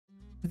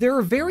There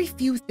are very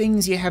few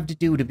things you have to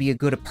do to be a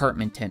good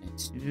apartment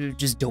tenant.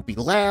 Just don't be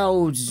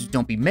loud,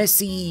 don't be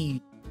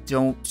messy,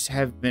 don't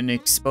have an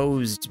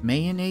exposed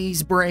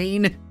mayonnaise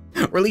brain.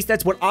 Or at least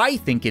that's what I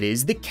think it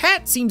is. The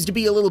cat seems to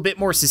be a little bit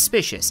more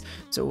suspicious,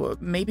 so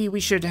maybe we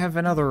should have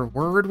another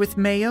word with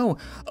Mayo.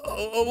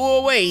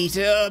 Oh, wait,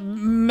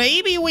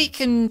 maybe we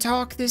can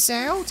talk this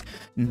out?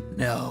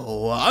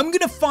 No, I'm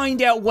gonna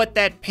find out what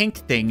that pink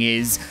thing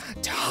is.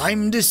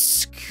 Time to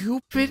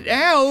scoop it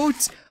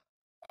out.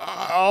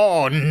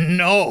 Oh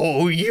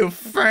no, you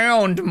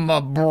found my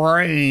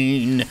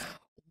brain.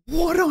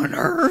 What on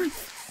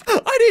earth?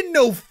 I didn't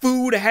know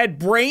food had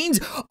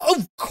brains.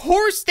 Of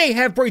course they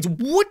have brains.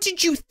 What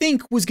did you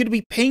think was gonna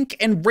be pink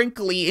and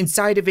wrinkly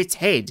inside of its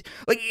head?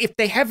 Like, if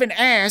they have an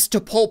ass to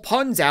pull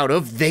puns out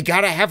of, they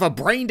gotta have a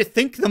brain to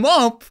think them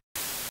up.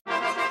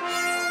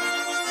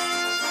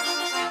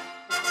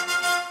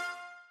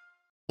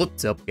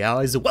 What's up,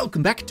 guys?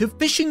 Welcome back to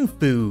Fishing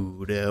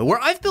Food, where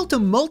I've built a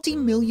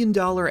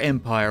multi-million-dollar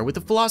empire with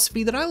a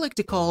philosophy that I like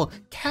to call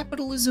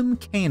capitalism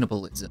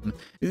cannibalism.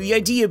 The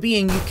idea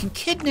being you can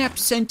kidnap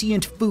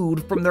sentient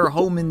food from their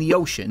home in the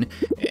ocean,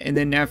 and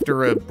then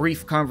after a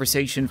brief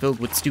conversation filled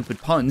with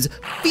stupid puns,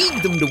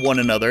 feed them to one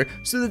another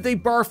so that they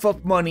barf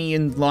up money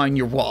and line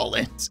your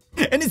wallet.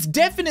 And it's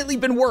definitely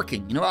been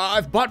working. You know,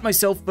 I've bought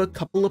myself a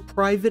couple of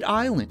private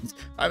islands.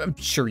 I'm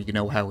sure you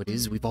know how it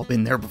is, we've all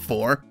been there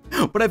before.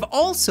 But I've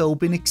also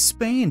been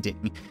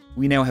expanding.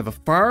 We now have a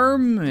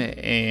farm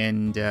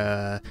and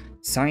a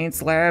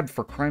science lab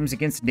for crimes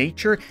against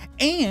nature,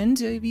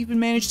 and I've even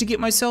managed to get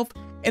myself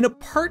an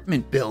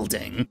apartment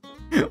building.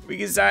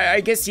 Because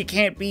I guess you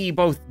can't be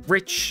both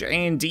rich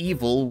and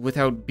evil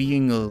without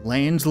being a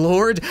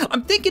landlord.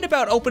 I'm thinking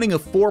about opening a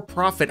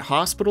for-profit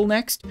hospital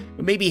next.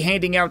 Maybe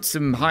handing out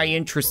some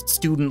high-interest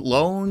student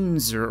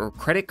loans or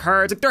credit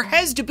cards. Like, there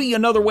has to be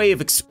another way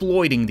of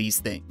exploiting these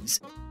things.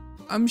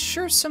 I'm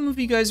sure some of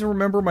you guys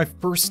remember my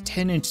first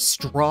tenant,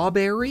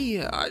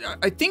 Strawberry.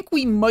 I think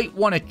we might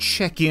want to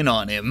check in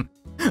on him.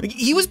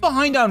 He was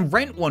behind on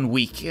rent one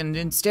week, and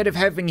instead of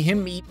having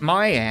him eat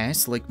my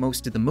ass like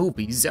most of the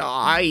movies,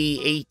 I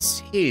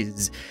ate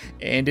his,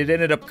 and it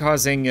ended up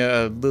causing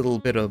a little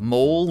bit of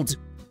mold,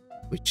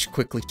 which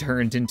quickly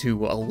turned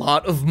into a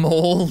lot of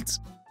mold.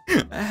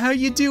 How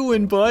you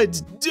doing, bud?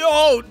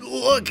 Don't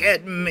look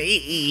at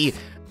me!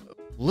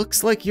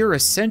 Looks like your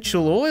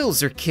essential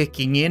oils are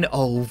kicking in.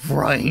 Oh,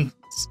 right.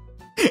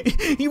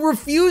 He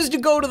refused to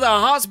go to the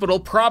hospital,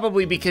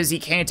 probably because he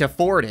can't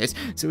afford it,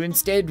 so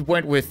instead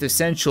went with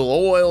essential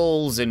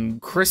oils and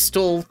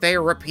crystal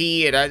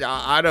therapy, and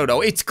I don't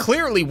know. It's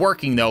clearly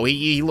working, though.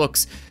 He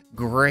looks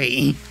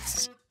great.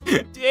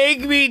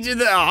 Take me to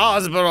the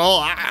hospital.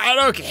 I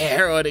don't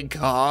care what it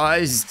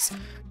costs.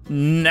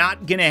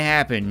 Not gonna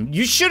happen.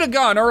 You should have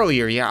gone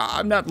earlier. Yeah,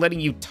 I'm not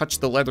letting you touch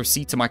the leather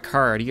seats of my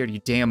car out of your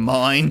damn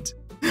mind.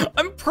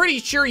 I'm pretty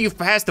sure you've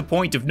passed the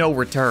point of no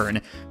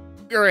return.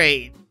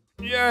 Great.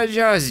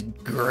 Just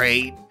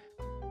great.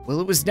 Well,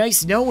 it was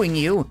nice knowing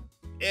you.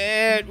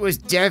 It was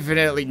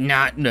definitely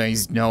not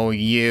nice knowing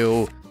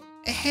you.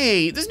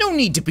 Hey, there's no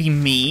need to be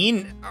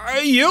mean. Are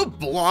you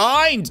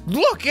blind?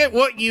 Look at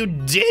what you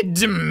did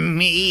to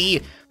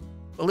me.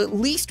 Well, at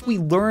least we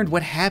learned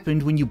what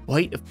happened when you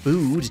bite a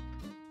food.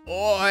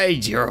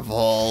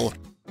 Wonderful.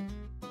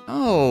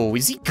 Oh,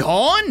 is he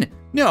gone?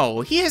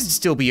 No, he has to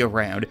still be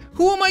around.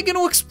 Who am I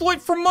gonna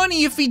exploit for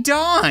money if he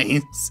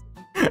dies?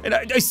 And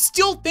I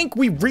still think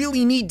we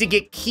really need to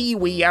get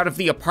Kiwi out of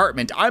the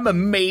apartment. I'm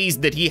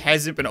amazed that he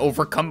hasn't been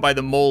overcome by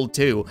the mold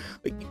too.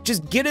 Like,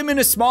 just get him in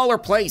a smaller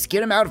place.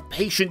 Get him out of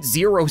patient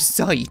zero's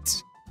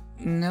sight.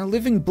 Now,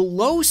 living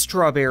below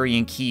Strawberry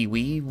and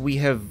Kiwi, we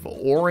have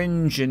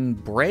Orange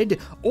and Bread.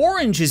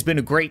 Orange has been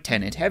a great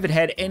tenant, haven't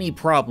had any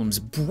problems.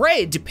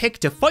 Bread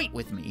picked a fight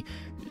with me,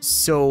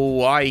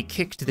 so I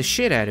kicked the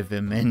shit out of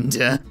him,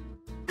 and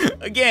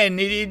again,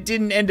 it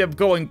didn't end up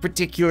going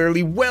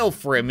particularly well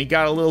for him. He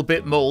got a little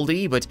bit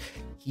moldy, but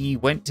he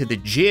went to the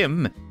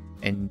gym,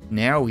 and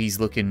now he's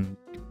looking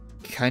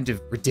kind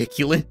of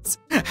ridiculous.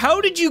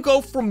 How did you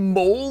go from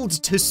mold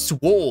to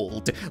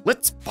swolled?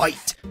 Let's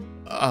fight.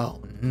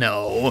 Oh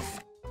no.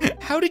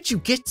 How did you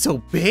get so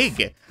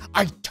big?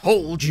 I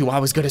told you I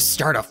was gonna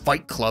start a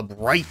fight club,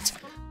 right?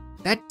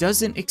 That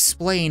doesn't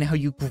explain how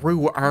you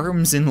grew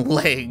arms and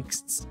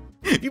legs.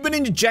 Have you been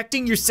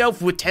injecting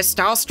yourself with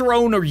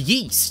testosterone or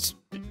yeast?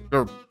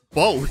 Or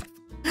both?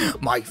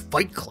 My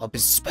fight club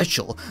is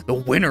special. The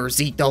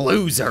winners eat the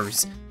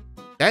losers.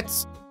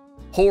 That's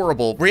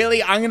horrible.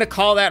 Really? I'm gonna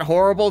call that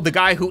horrible? The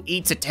guy who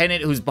eats a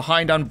tenant who's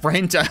behind on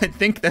rent? I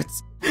think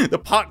that's the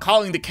pot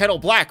calling the kettle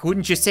black,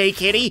 wouldn't you say,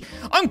 kitty?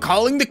 I'm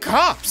calling the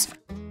cops.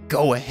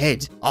 Go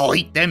ahead, I'll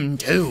eat them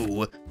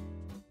too.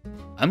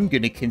 I'm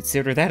gonna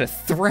consider that a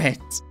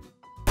threat.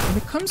 When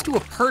it comes to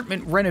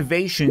apartment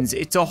renovations,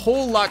 it's a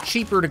whole lot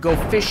cheaper to go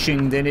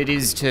fishing than it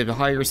is to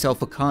hire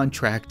yourself a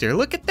contractor.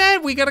 Look at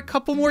that, we got a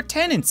couple more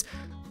tenants.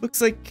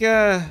 Looks like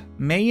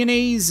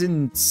mayonnaise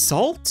and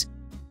salt?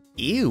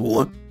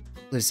 Ew.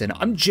 Listen,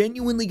 I'm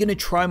genuinely gonna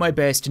try my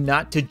best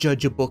not to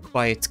judge a book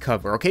by its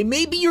cover, okay?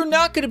 Maybe you're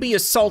not gonna be a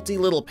salty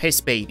little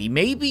piss baby.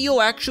 Maybe you'll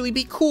actually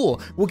be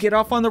cool. We'll get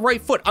off on the right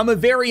foot. I'm a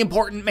very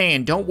important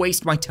man. Don't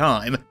waste my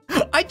time.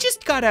 I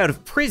just got out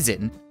of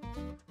prison.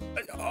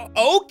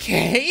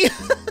 Okay.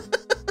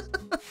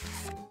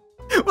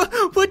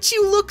 But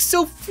you look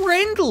so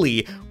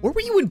friendly. What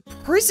were you in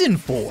prison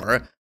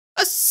for?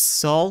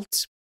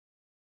 Assault?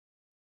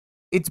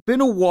 It's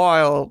been a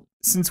while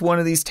since one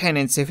of these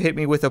tenants have hit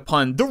me with a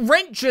pun. The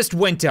rent just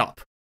went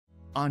up.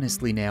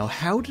 Honestly now,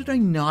 how did I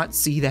not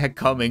see that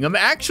coming? I'm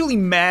actually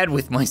mad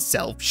with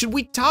myself. Should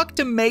we talk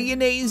to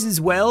Mayonnaise as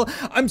well?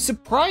 I'm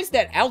surprised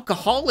that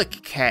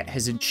alcoholic cat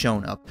hasn't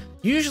shown up.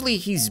 Usually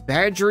he's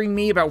badgering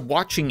me about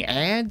watching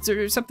ads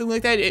or something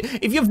like that.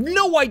 If you have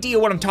no idea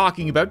what I'm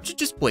talking about,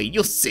 just wait,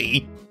 you'll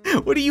see.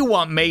 What do you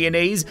want,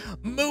 Mayonnaise?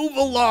 Move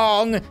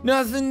along,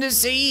 nothing to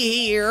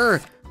see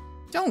here.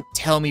 Don't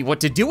tell me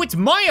what to do, it's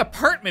my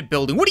apartment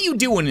building. What are you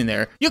doing in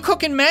there? You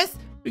cooking meth?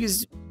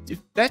 Because if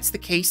that's the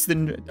case,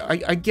 then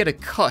I get a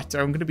cut.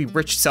 I'm gonna be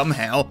rich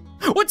somehow.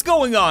 What's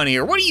going on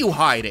here? What are you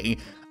hiding?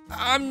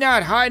 I'm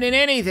not hiding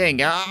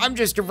anything. I'm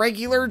just a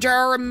regular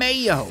jar of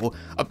mayo.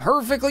 A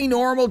perfectly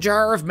normal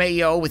jar of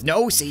mayo with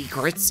no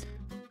secrets.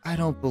 I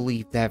don't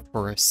believe that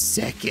for a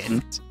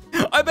second.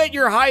 I bet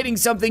you're hiding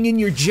something in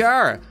your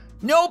jar.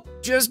 Nope,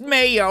 just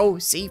mayo.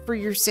 See for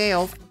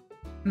yourself.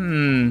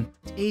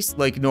 Tastes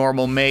like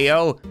normal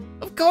mayo.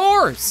 Of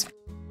course.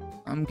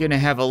 I'm gonna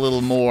have a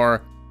little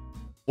more.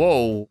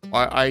 Whoa,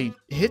 I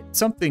hit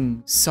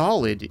something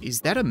solid.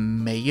 Is that a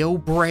mayo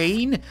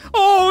brain?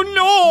 Oh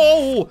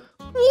no!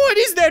 What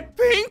is that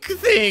pink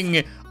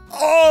thing?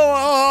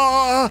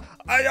 Oh,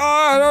 I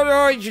don't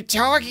know what you're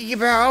talking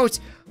about.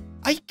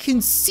 I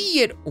can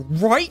see it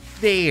right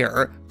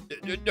there.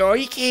 No,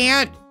 you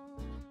can't.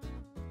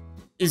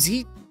 Is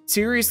he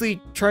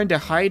seriously trying to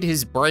hide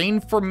his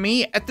brain from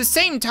me? At the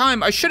same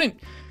time, I shouldn't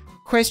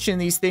question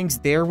these things.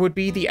 There would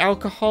be the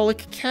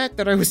alcoholic cat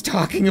that I was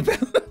talking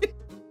about.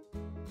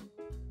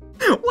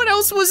 What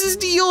else was his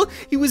deal?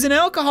 He was an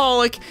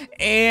alcoholic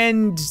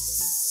and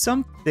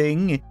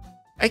something.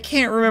 I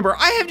can't remember.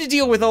 I have to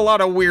deal with a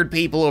lot of weird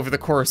people over the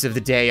course of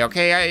the day,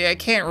 okay? I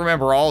can't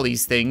remember all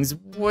these things.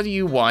 What do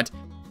you want?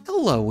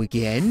 Hello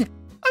again.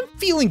 I'm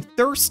feeling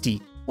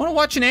thirsty. Wanna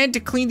watch an ad to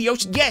clean the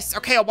ocean? Yes,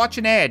 okay, I'll watch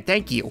an ad,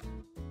 thank you.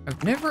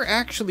 I've never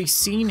actually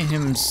seen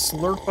him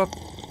slurp up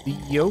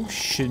the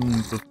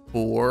ocean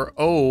before.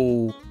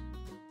 Oh.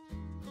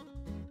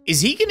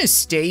 Is he gonna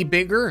stay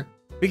bigger?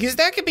 Because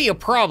that could be a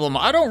problem.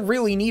 I don't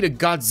really need a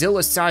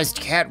Godzilla-sized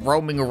cat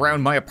roaming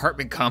around my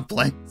apartment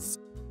complex.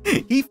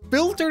 He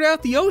filtered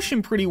out the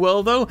ocean pretty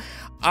well, though.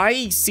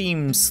 I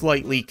seem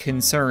slightly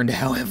concerned,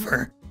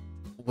 however.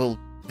 Well,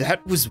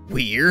 that was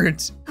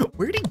weird.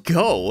 Where'd he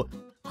go?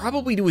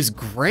 Probably to his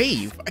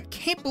grave. I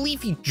can't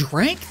believe he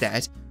drank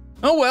that.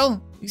 Oh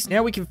well, at least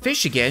now we can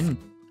fish again.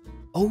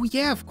 Oh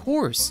yeah, of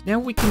course. Now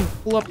we can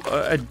pull up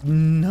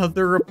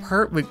another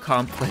apartment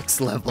complex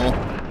level.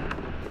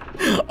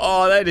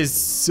 Oh, that is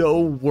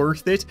so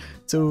worth it.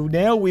 So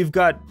now we've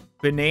got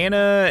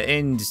banana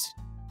and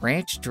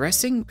ranch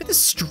dressing. But the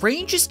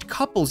strangest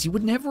couples you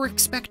would never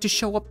expect to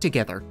show up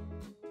together.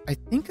 I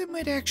think I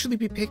might actually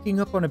be picking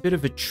up on a bit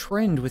of a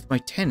trend with my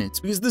tenants,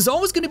 because there's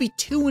always gonna be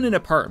two in an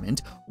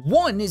apartment.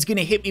 One is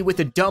gonna hit me with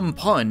a dumb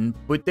pun,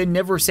 but then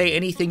never say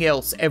anything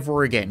else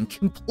ever again.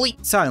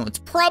 Complete silence,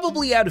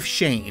 probably out of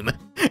shame.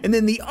 And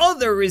then the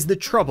other is the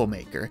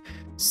troublemaker.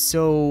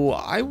 So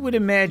I would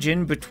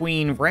imagine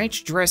between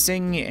ranch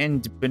dressing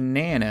and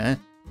banana,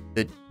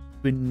 the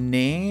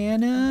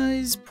banana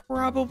is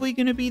probably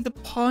gonna be the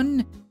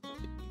pun.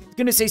 It's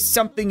gonna say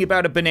something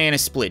about a banana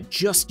split,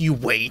 just you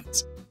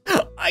wait.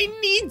 I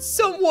need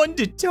someone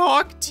to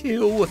talk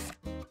to.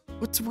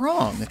 What's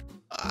wrong?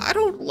 I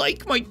don't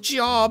like my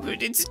job.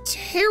 It's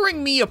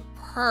tearing me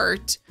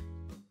apart.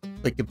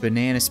 Like a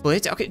banana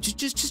split? Okay,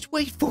 just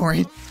wait for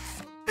it.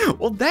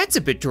 Well, that's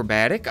a bit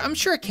dramatic. I'm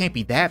sure it can't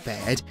be that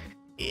bad.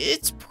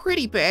 It's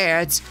pretty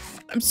bad.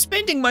 I'm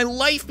spending my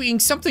life being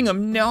something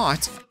I'm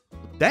not.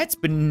 That's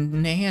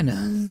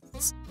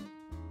bananas.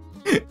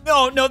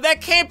 No,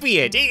 that can't be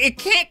it. It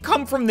can't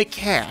come from the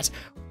cat.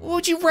 What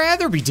would you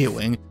rather be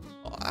doing?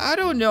 I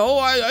don't know,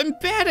 I'm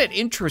bad at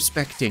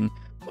introspecting.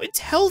 It's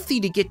healthy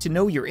to get to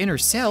know your inner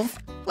self.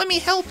 Let me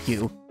help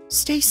you.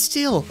 Stay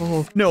still.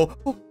 Oh, no.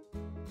 Oh,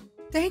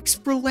 thanks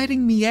for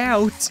letting me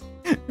out.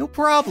 No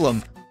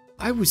problem.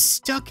 I was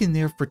stuck in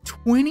there for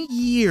 20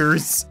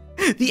 years.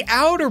 The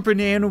outer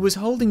banana was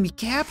holding me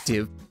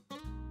captive.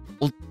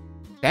 Well,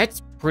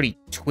 that's pretty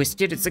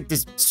twisted. It's like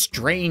this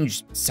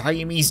strange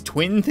Siamese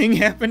twin thing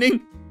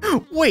happening.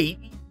 Wait,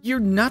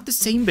 you're not the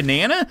same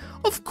banana?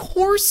 Of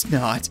course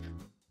not.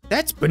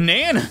 That's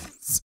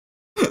bananas.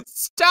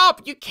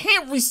 Stop, you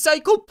can't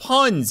recycle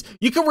puns.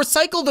 You can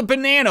recycle the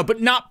banana, but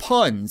not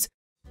puns.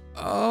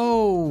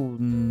 Oh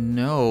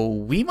no,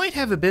 we might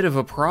have a bit of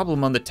a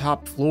problem on the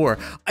top floor.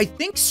 I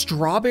think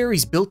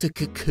Strawberry's built a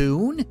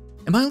cocoon.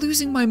 Am I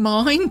losing my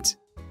mind?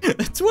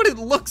 That's what it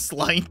looks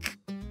like.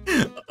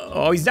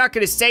 Oh, he's not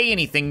gonna say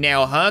anything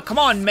now, huh? Come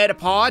on,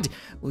 Metapod.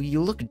 Well,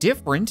 you look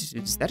different.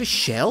 Is that a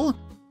shell?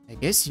 I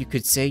guess you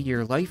could say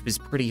your life is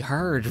pretty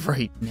hard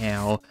right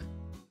now.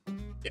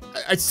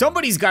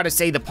 Somebody's gotta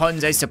say the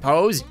puns, I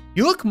suppose.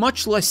 You look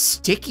much less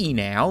sticky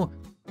now.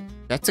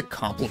 That's a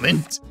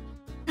compliment.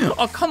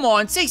 Oh, come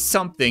on, say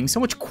something. So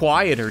much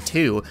quieter,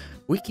 too.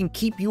 We can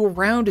keep you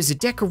around as a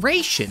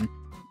decoration.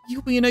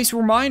 You'll be a nice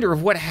reminder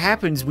of what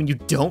happens when you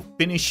don't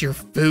finish your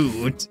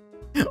food.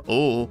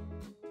 Oh,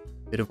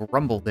 bit of a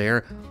rumble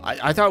there.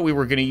 I thought we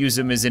were gonna use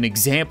him as an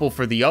example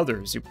for the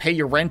others. You pay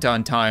your rent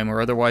on time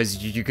or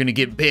otherwise you're gonna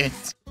get bit.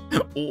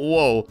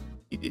 Whoa,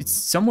 is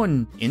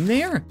someone in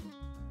there?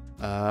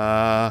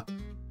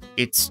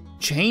 It's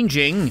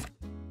changing.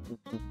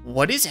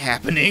 What is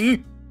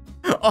happening?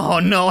 Oh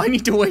no, I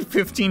need to wait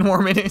 15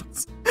 more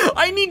minutes.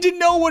 I need to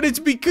know what it's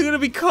gonna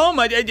become.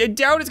 I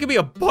doubt it's gonna be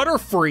a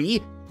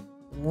Butterfree.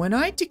 When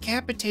I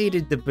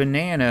decapitated the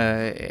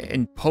banana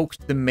and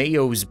poked the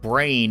mayo's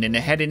brain and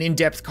had an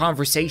in-depth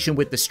conversation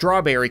with the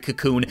strawberry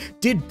cocoon,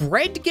 did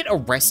Bread get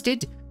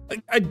arrested?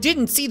 I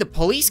didn't see the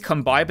police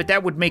come by, but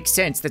that would make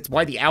sense. That's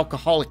why the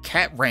alcoholic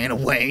cat ran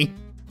away.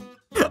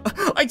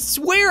 I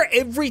swear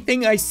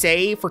everything I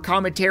say for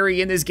commentary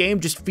in this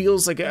game just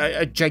feels like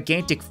a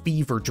gigantic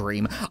fever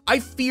dream. I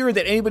fear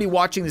that anybody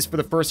watching this for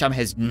the first time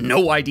has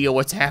no idea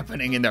what's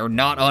happening and they're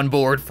not on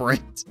board for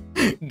it.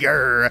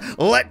 Grr,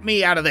 let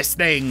me out of this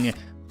thing.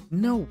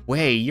 No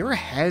way, you're a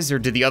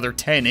hazard to the other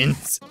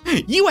tenants.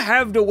 You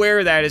have to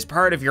wear that as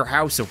part of your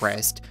house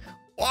arrest.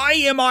 Why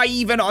am I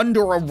even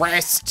under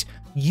arrest?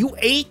 You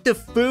ate the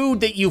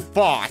food that you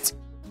fought.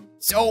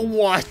 So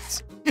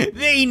what?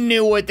 They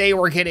knew what they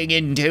were getting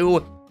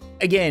into.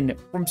 Again,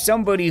 from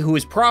somebody who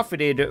has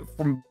profited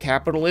from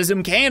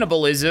capitalism,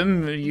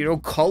 cannibalism, you know,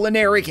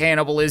 culinary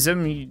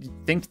cannibalism,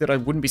 you'd think that I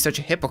wouldn't be such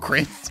a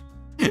hypocrite.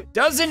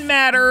 Doesn't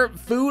matter,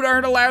 food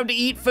aren't allowed to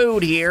eat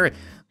food here.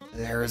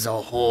 There's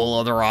a whole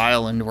other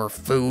island where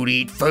food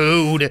eat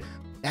food.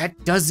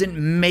 That doesn't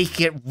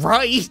make it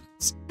right.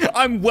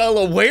 I'm well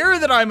aware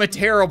that I'm a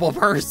terrible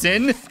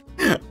person.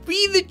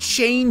 Be the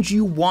change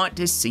you want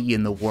to see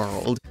in the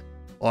world.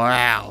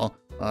 Wow.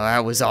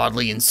 That was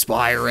oddly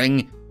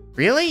inspiring.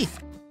 Really?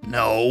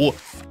 No.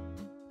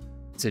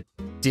 It's a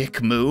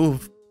dick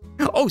move.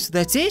 Oh, so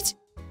that's it?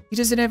 He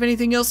doesn't have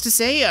anything else to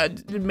say?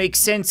 It makes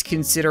sense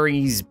considering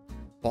he's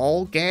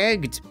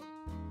ball-gagged.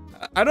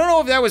 I don't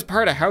know if that was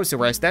part of house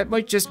arrest. That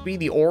might just be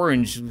the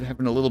orange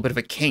having a little bit of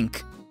a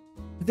kink.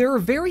 There are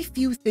very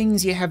few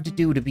things you have to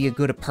do to be a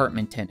good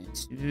apartment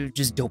tenant.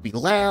 Just don't be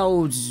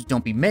loud,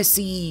 don't be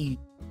messy,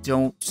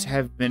 don't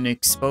have an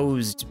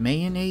exposed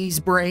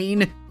mayonnaise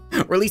brain.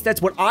 Or at least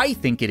that's what I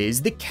think it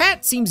is. The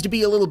cat seems to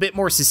be a little bit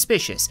more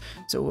suspicious.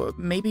 So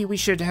maybe we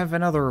should have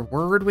another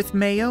word with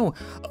Mayo?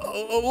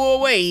 Oh,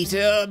 wait,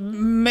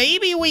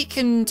 maybe we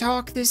can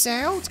talk this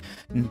out?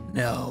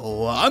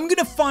 No, I'm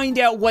gonna find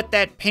out what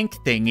that pink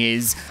thing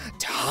is.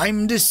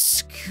 Time to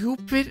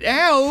scoop it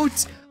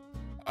out.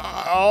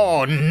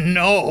 Oh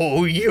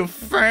no, you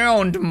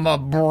found my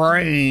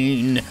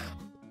brain.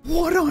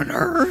 What on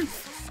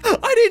earth?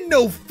 I didn't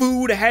know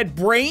food had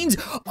brains.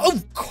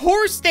 Of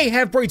course they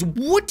have brains.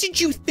 What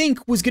did you think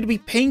was gonna be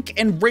pink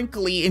and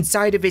wrinkly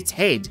inside of its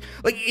head?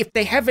 Like, if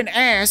they have an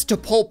ass to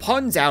pull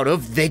puns out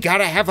of, they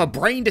gotta have a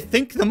brain to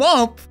think them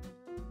up.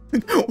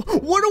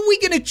 What are we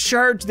gonna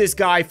charge this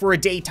guy for a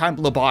daytime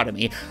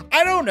lobotomy?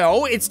 I don't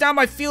know, it's not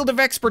my field of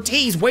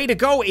expertise. Way to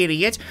go,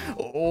 idiot.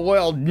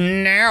 Well,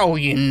 now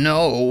you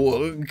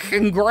know.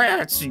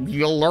 Congrats,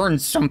 you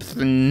learned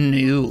something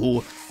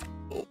new.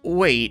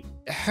 Wait,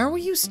 how are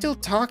you still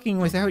talking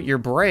without your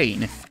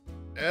brain?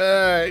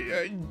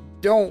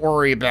 Don't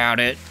worry about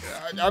it.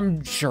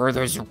 I'm sure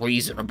there's a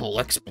reasonable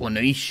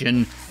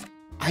explanation.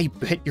 I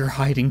bet you're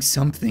hiding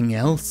something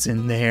else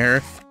in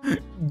there.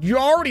 You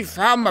already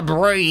found my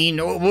brain.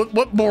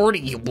 What more do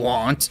you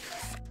want?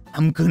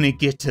 I'm gonna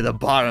get to the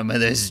bottom of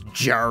this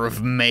jar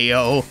of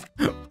mayo.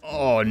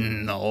 Oh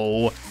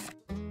no.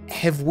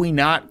 Have we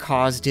not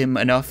caused him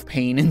enough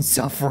pain and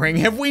suffering?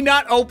 Have we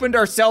not opened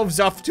ourselves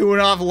up to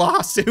enough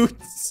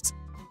lawsuits?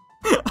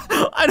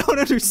 I don't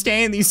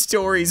understand these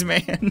stories,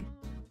 man.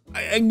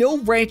 I know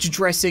ranch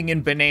dressing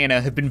and banana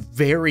have been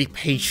very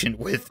patient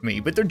with me,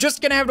 but they're just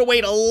gonna have to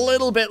wait a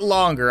little bit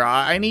longer.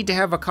 I need to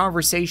have a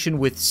conversation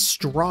with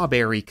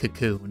Strawberry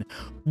Cocoon.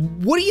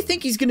 What do you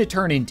think he's gonna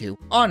turn into,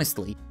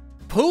 honestly?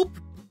 Poop?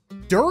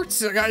 Dirt?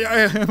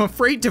 I'm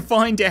afraid to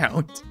find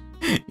out.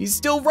 He's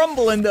still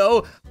rumbling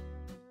though.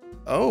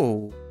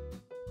 Oh,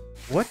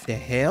 what the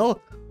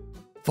hell?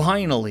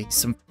 Finally,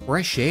 some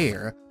fresh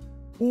air.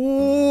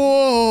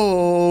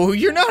 Whoa,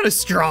 you're not a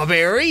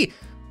strawberry.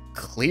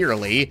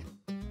 Clearly.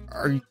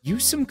 Are you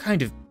some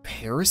kind of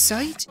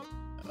parasite?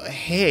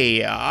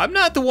 Hey, I'm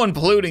not the one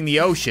polluting the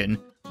ocean.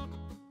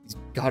 He's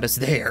got us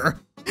there.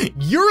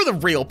 You're the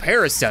real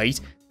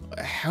parasite.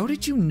 How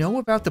did you know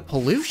about the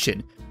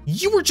pollution?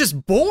 You were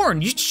just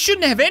born. You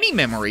shouldn't have any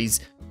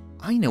memories.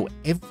 I know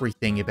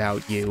everything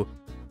about you.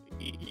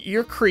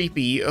 You're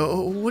creepy.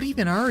 What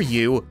even are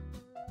you?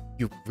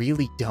 You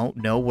really don't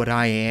know what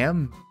I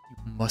am?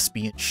 You must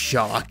be in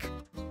shock.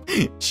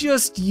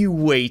 Just you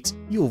wait.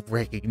 You'll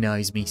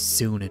recognize me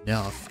soon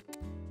enough.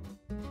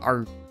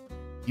 Are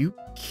you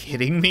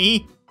kidding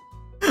me?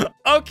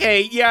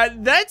 Okay, yeah,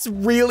 that's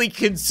really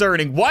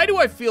concerning. Why do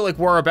I feel like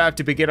we're about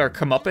to begin our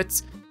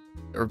comeuppets?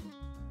 Or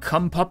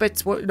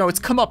cum-puppets? What? No, it's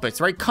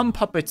comeuppets, right?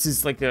 Cum-puppets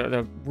is like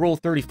the Rule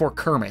 34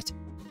 Kermit.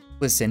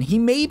 Listen, he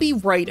may be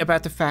right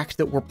about the fact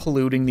that we're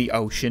polluting the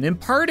ocean, and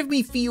part of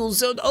me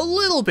feels a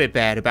little bit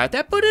bad about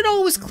that, but it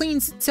always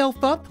cleans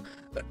itself up.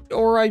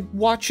 Or I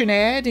watch an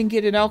ad and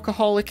get an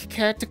alcoholic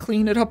cat to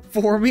clean it up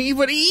for me,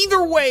 but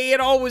either way,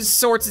 it always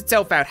sorts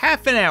itself out.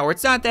 Half an hour,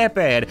 it's not that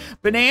bad.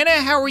 Banana,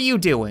 how are you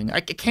doing?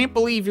 I can't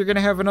believe you're gonna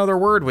have another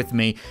word with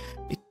me.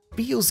 It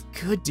feels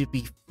good to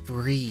be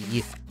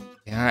free.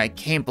 Yeah, I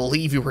can't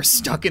believe you were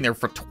stuck in there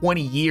for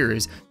 20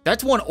 years.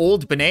 That's one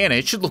old banana.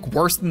 It should look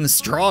worse than the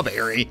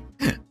strawberry.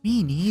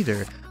 Me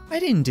neither. I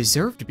didn't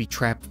deserve to be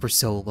trapped for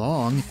so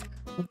long.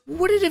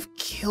 Would it have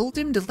killed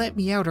him to let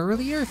me out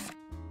earlier?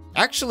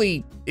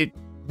 Actually, it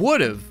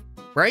would have,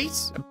 right?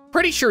 I'm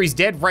pretty sure he's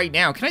dead right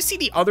now. Can I see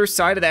the other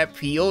side of that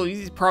peel?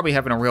 He's probably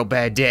having a real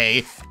bad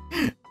day.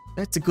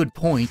 That's a good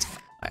point.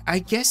 I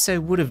guess I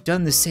would have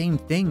done the same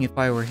thing if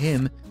I were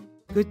him.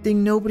 Good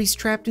thing nobody's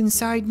trapped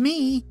inside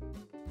me.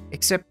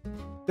 Except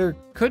there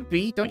could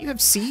be. Don't you have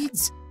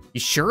seeds?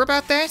 You sure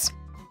about that?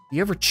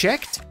 You ever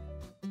checked?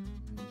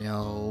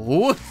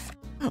 No.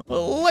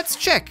 Well, let's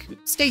check.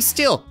 Stay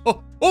still.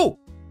 Oh,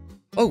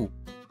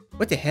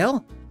 what the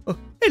hell? Oh,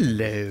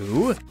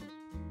 hello.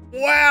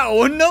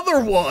 Wow, another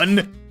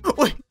one.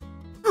 Wait,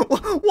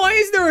 why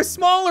is there a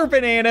smaller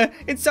banana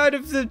inside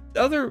of the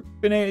other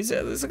bananas?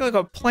 It's like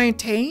a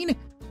plantain.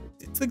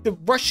 It's like the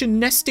Russian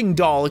nesting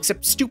doll,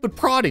 except stupid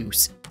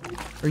produce.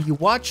 Are you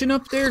watching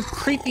up there,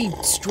 creepy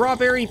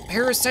strawberry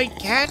parasite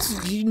cats?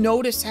 Did you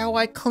notice how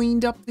I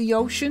cleaned up the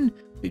ocean?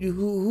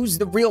 Who's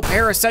the real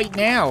parasite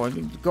now?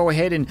 Go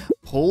ahead and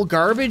pull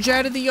garbage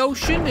out of the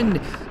ocean, and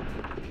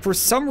for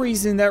some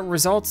reason that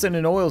results in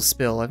an oil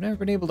spill. I've never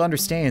been able to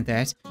understand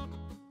that.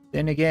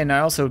 Then again, I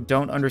also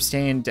don't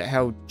understand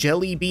how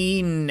jelly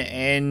bean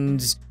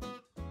and,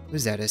 what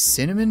is that, a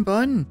cinnamon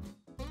bun?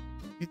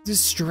 The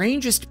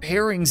strangest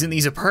pairings in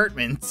these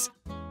apartments.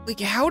 Like,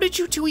 how did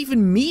you two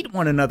even meet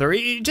one another?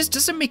 It just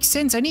doesn't make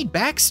sense. I need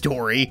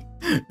backstory.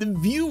 The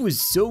view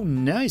is so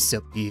nice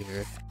up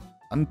here.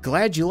 I'm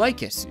glad you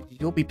like it.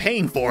 You'll be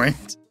paying for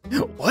it.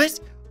 What?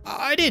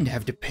 I didn't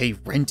have to pay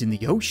rent in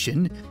the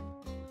ocean.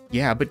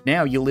 Yeah, but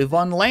now you live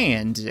on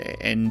land,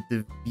 and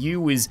the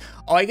view is,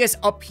 oh, I guess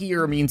up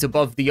here means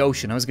above the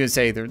ocean. I was gonna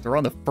say, they're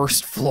on the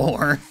first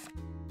floor.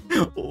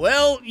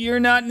 Well, you're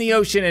not in the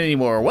ocean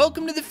anymore.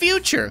 Welcome to the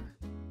future.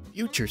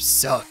 Future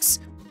sucks.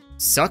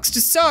 Sucks to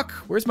suck.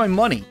 Where's my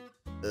money?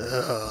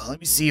 Let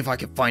me see if I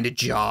can find a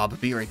job.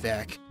 Be right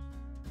back.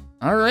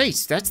 All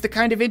right, that's the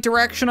kind of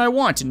interaction I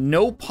want.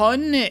 No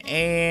pun,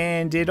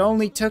 and it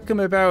only took him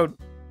about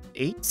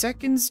 8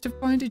 seconds to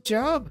find a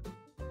job.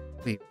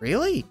 Wait,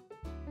 really?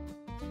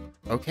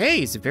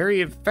 Okay, he's a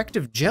very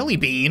effective jelly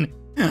bean.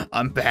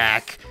 I'm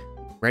back.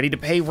 Ready to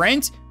pay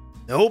rent?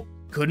 Nope,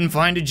 couldn't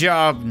find a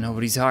job.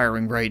 Nobody's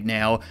hiring right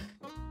now.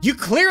 You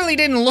clearly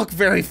didn't look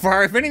very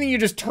far. If anything, you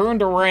just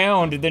turned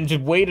around and then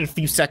just waited a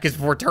few seconds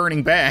before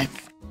turning back.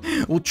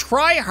 Well,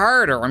 try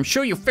harder. I'm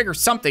sure you'll figure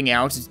something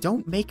out. Just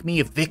don't make me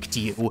evict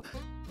you.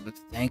 But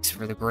thanks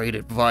for the great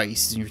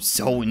advice. You're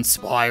so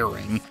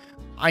inspiring.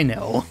 I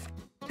know.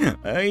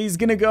 He's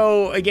gonna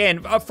go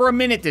again for a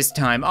minute this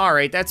time. All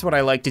right, that's what I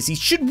like to see.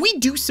 Should we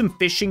do some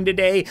fishing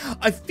today?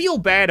 I feel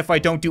bad if I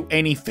don't do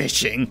any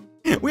fishing.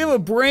 We have a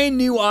brand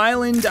new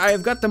island.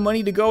 I've got the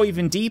money to go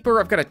even deeper.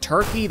 I've got a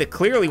turkey that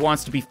clearly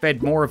wants to be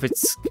fed more of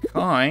its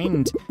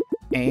kind.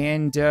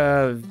 And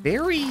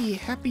very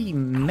happy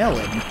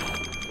melon.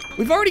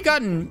 We've already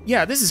gotten,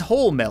 yeah, this is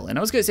whole melon.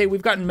 I was gonna say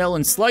we've gotten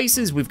melon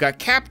slices. We've got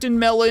Captain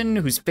Melon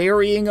who's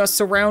ferrying us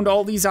around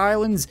all these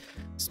islands.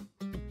 It's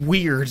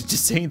weird to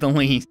say the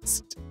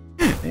least.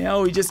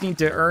 Now we just need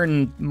to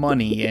earn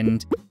money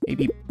and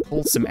maybe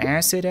pull some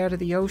acid out of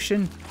the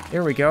ocean.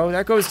 There we go.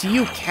 That goes to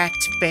you, Cat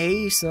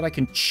Faye, so that I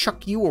can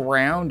chuck you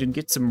around and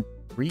get some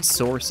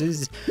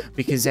resources.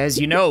 Because as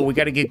you know, we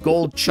gotta get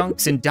gold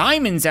chunks and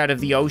diamonds out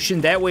of the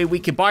ocean. That way we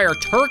can buy our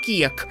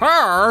turkey a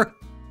car.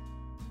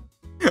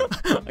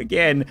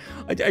 Again,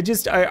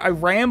 I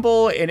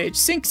ramble and it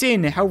sinks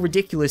in how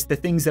ridiculous the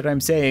things that I'm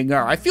saying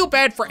are. I feel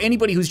bad for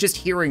anybody who's just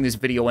hearing this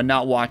video and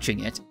not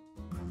watching it.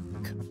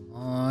 Come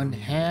on,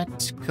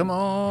 hat, come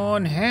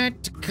on,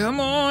 hat, come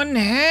on,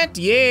 hat.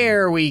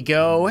 There we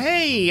go.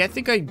 Hey, I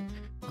think I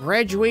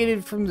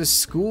graduated from the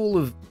school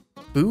of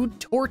food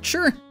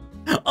torture.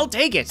 I'll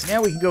take it.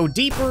 Now we can go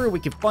deeper. We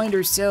can find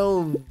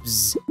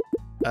ourselves,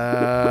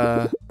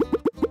 what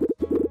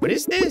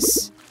is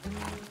this?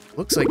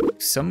 Looks like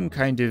some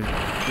kind of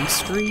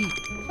pastry.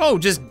 Oh,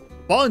 just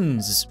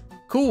buns.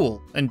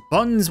 Cool. And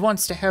Buns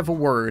wants to have a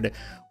word.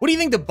 What do you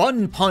think the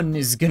bun pun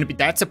is gonna be?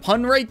 That's a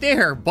pun right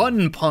there.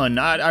 Bun pun.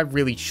 I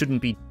really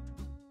shouldn't be.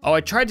 Oh,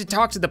 I tried to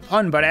talk to the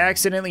pun, but I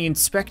accidentally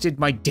inspected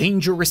my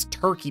dangerous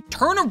turkey.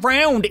 Turn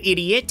around,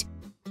 idiot.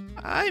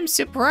 I'm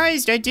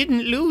surprised I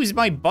didn't lose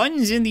my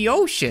buns in the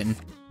ocean.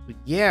 But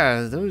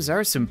yeah, those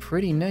are some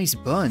pretty nice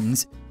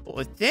buns.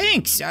 Oh,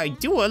 thanks, I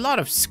do a lot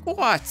of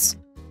squats.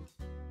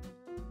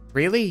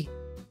 Really?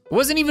 It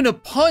wasn't even a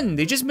pun,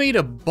 they just made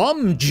a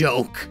bum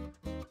joke.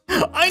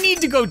 I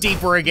need to go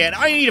deeper again.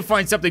 I need to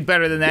find something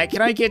better than that.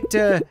 Can I get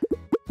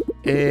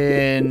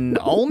an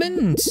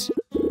almond?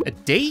 A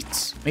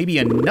date? Maybe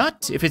a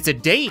nut? If it's a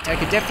date, I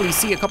could definitely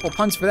see a couple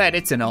puns for that.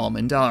 It's an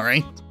almond, all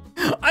right.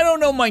 I don't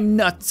know my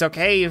nuts,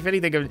 okay? If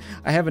anything,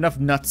 I have enough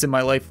nuts in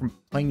my life from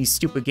playing these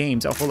stupid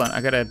games. Oh, hold on,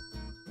 I gotta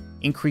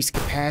increase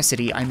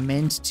capacity. I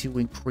meant to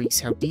increase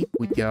how deep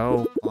we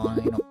go.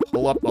 Fine, I'll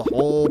pull up a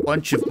whole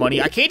bunch of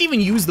money. I can't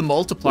even use the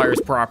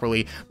multipliers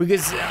properly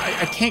because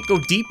I can't go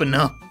deep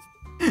enough.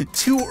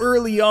 Too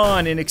early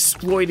on in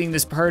exploiting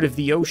this part of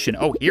the ocean.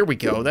 Oh, here we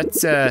go.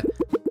 That's,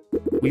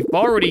 we've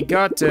already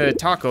got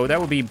taco. That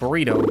would be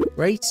burrito,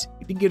 right?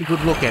 You can get a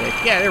good look at it.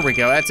 Yeah, there we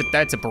go. That's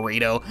a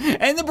burrito.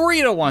 And the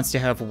burrito wants to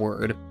have a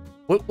word.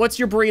 What's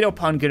your burrito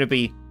pun gonna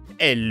be?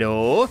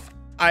 Hello,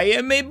 I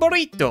am a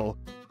burrito.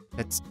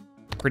 That's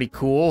pretty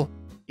cool.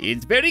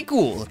 It's very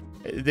cool.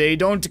 They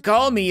don't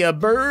call me a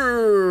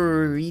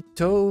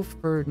burrito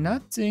for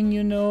nothing,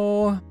 you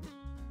know.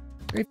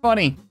 Very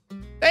funny.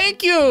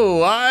 Thank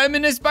you, I'm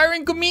an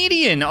aspiring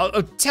comedian. No,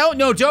 don't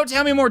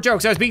tell me more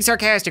jokes. I was being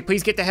sarcastic,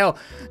 please get the hell.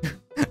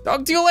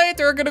 Talk to you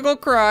later, I'm gonna go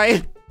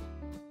cry.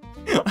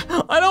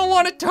 I don't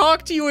wanna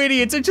talk to you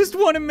idiots, I just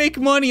wanna make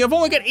money. I've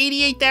only got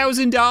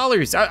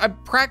 $88,000. I'm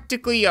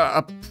practically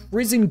a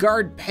prison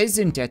guard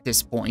peasant at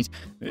this point.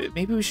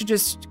 Maybe we should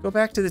just go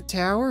back to the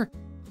tower?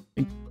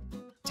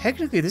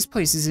 Technically, this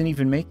place isn't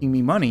even making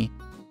me money,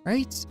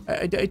 right?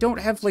 I don't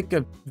have like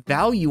a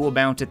value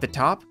amount at the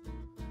top.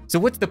 So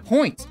what's the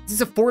point? Is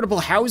this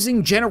affordable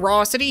housing,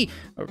 generosity?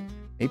 Or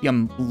maybe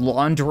I'm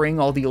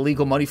laundering all the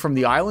illegal money from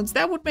the islands?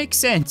 That would make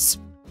sense.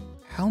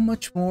 How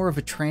much more of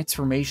a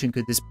transformation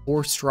could this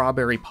poor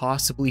strawberry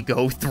possibly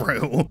go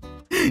through?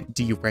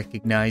 Do you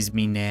recognize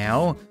me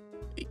now?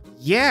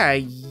 Yeah,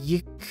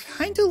 you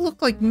kinda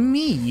look like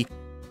me.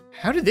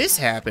 How did this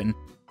happen?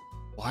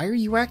 Why are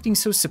you acting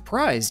so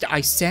surprised?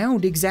 I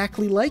sound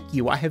exactly like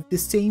you. I have the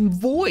same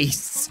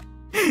voice.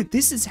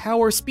 This is how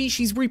our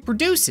species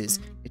reproduces.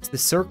 It's the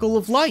circle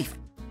of life.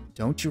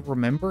 Don't you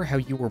remember how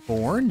you were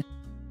born?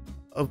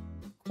 Of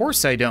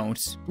course I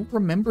don't. Who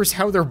remembers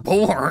how they're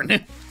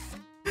born?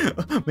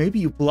 Maybe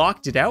you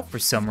blocked it out for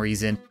some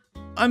reason.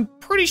 I'm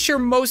pretty sure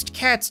most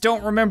cats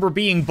don't remember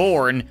being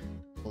born.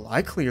 Well,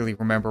 I clearly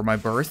remember my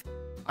birth.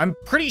 I'm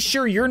pretty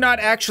sure you're not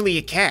actually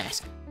a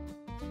cat.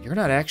 You're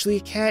not actually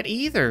a cat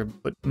either,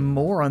 but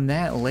more on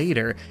that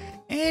later.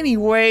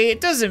 Anyway,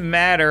 it doesn't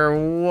matter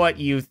what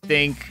you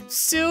think.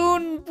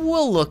 Soon,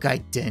 we'll look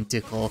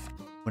identical.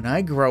 When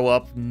I grow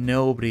up,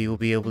 nobody will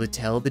be able to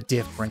tell the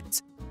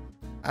difference.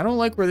 I don't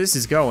like where this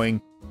is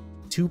going.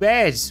 Too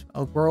bad.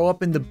 I'll grow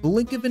up in the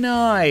blink of an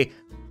eye.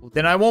 Well,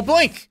 then I won't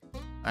blink.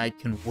 I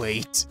can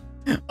wait.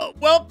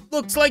 Well,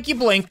 looks like you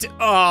blinked.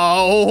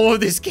 Oh,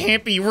 this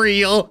can't be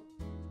real.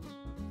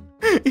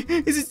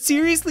 Is it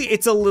seriously?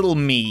 It's a little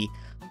me.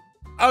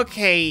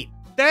 Okay,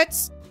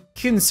 that's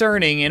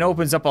concerning and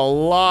opens up a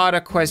lot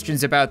of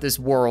questions about this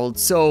world.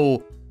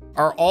 So,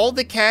 are all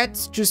the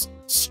cats just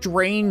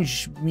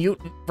strange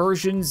mutant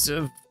versions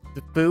of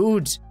the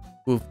food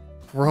who've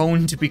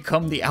grown to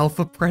become the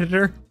alpha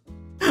predator?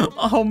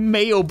 Oh,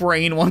 Mayo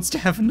Brain wants to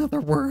have another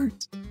word.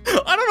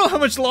 I don't know how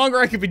much longer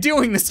I could be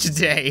doing this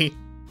today.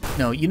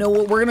 No, you know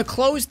what? We're gonna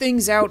close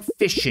things out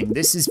fishing.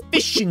 This is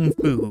fishing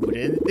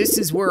food. This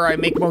is where I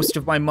make most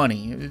of my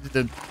money.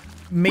 The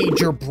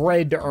major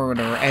bread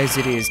earner as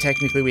it is.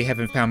 Technically, we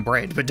haven't found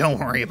bread, but don't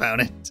worry about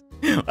it.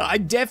 I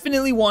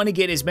definitely want to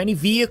get as many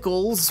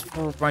vehicles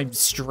for my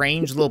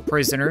strange little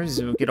prisoners.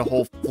 Get a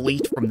whole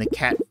fleet from the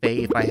cat fae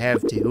if I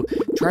have to.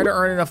 Try to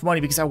earn enough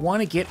money because I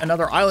want to get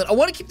another island. I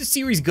want to keep the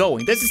series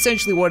going. That's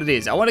essentially what it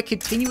is. I want to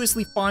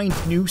continuously find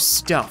new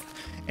stuff.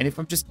 And if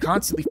I'm just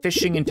constantly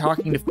fishing and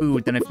talking to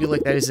food, then I feel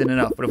like that isn't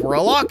enough. But if we're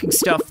unlocking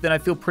stuff, then I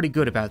feel pretty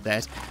good about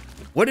that.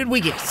 What did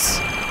we get?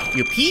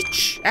 You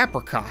peach?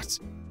 Apricot.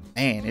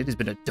 Man, it has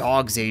been a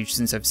dog's age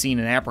since I've seen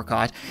an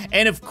apricot.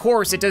 And of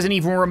course, it doesn't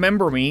even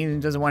remember me.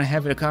 It doesn't want to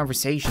have a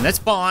conversation. That's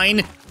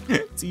fine.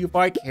 See if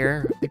I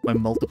care. I think my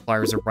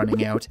multipliers are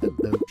running out.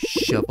 Hello,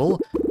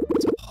 shovel.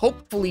 So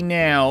hopefully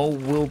now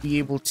we'll be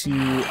able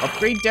to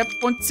upgrade depth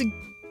once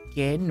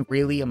again.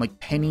 Really, I'm like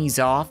pennies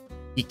off.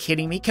 You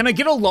kidding me? Can I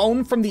get a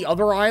loan from the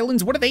other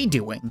islands? What are they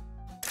doing?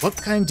 What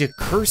kind of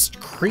cursed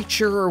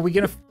creature are we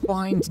gonna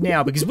find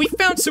now? Because we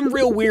found some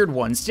real weird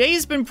ones. Today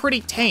has been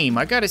pretty tame,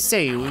 I gotta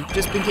say. We've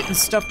just been getting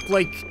stuff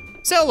like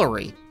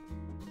celery.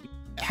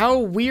 How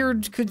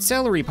weird could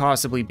celery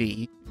possibly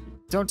be?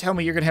 Don't tell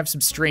me you're gonna have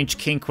some strange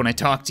kink when I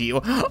talk to you.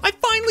 I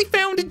finally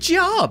found a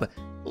job!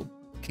 Well,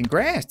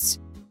 congrats.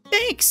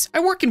 Thanks,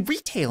 I work in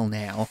retail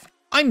now.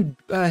 I'm,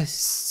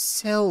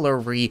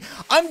 celery.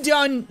 I'm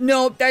done.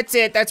 No, that's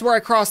it. That's where I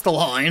crossed the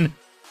line.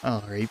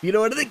 Alright, you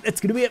know what, I think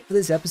that's gonna be it for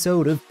this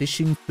episode of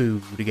Fishing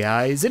Food,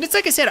 guys. And it's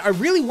like I said, I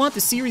really want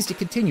the series to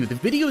continue. The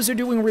videos are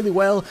doing really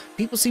well,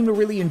 people seem to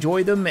really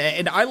enjoy them,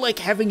 and I like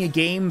having a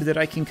game that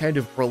I can kind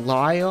of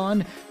rely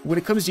on. When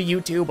it comes to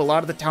YouTube, a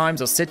lot of the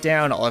times I'll sit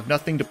down, I'll have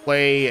nothing to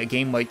play, a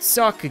game might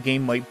suck, a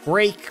game might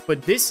break,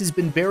 but this has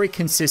been very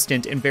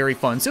consistent and very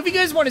fun. So if you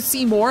guys want to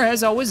see more,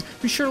 as always,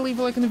 be sure to leave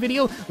a like on the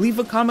video, leave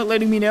a comment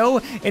letting me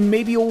know, and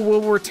maybe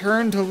we'll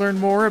return to learn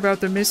more about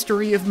the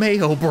mystery of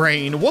Mayo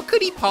Brain. What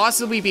could he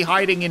possibly be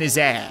hiding in his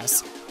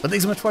ass? But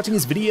thanks so much for watching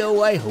this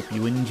video, I hope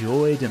you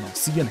enjoyed, and I'll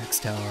see you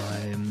next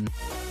time.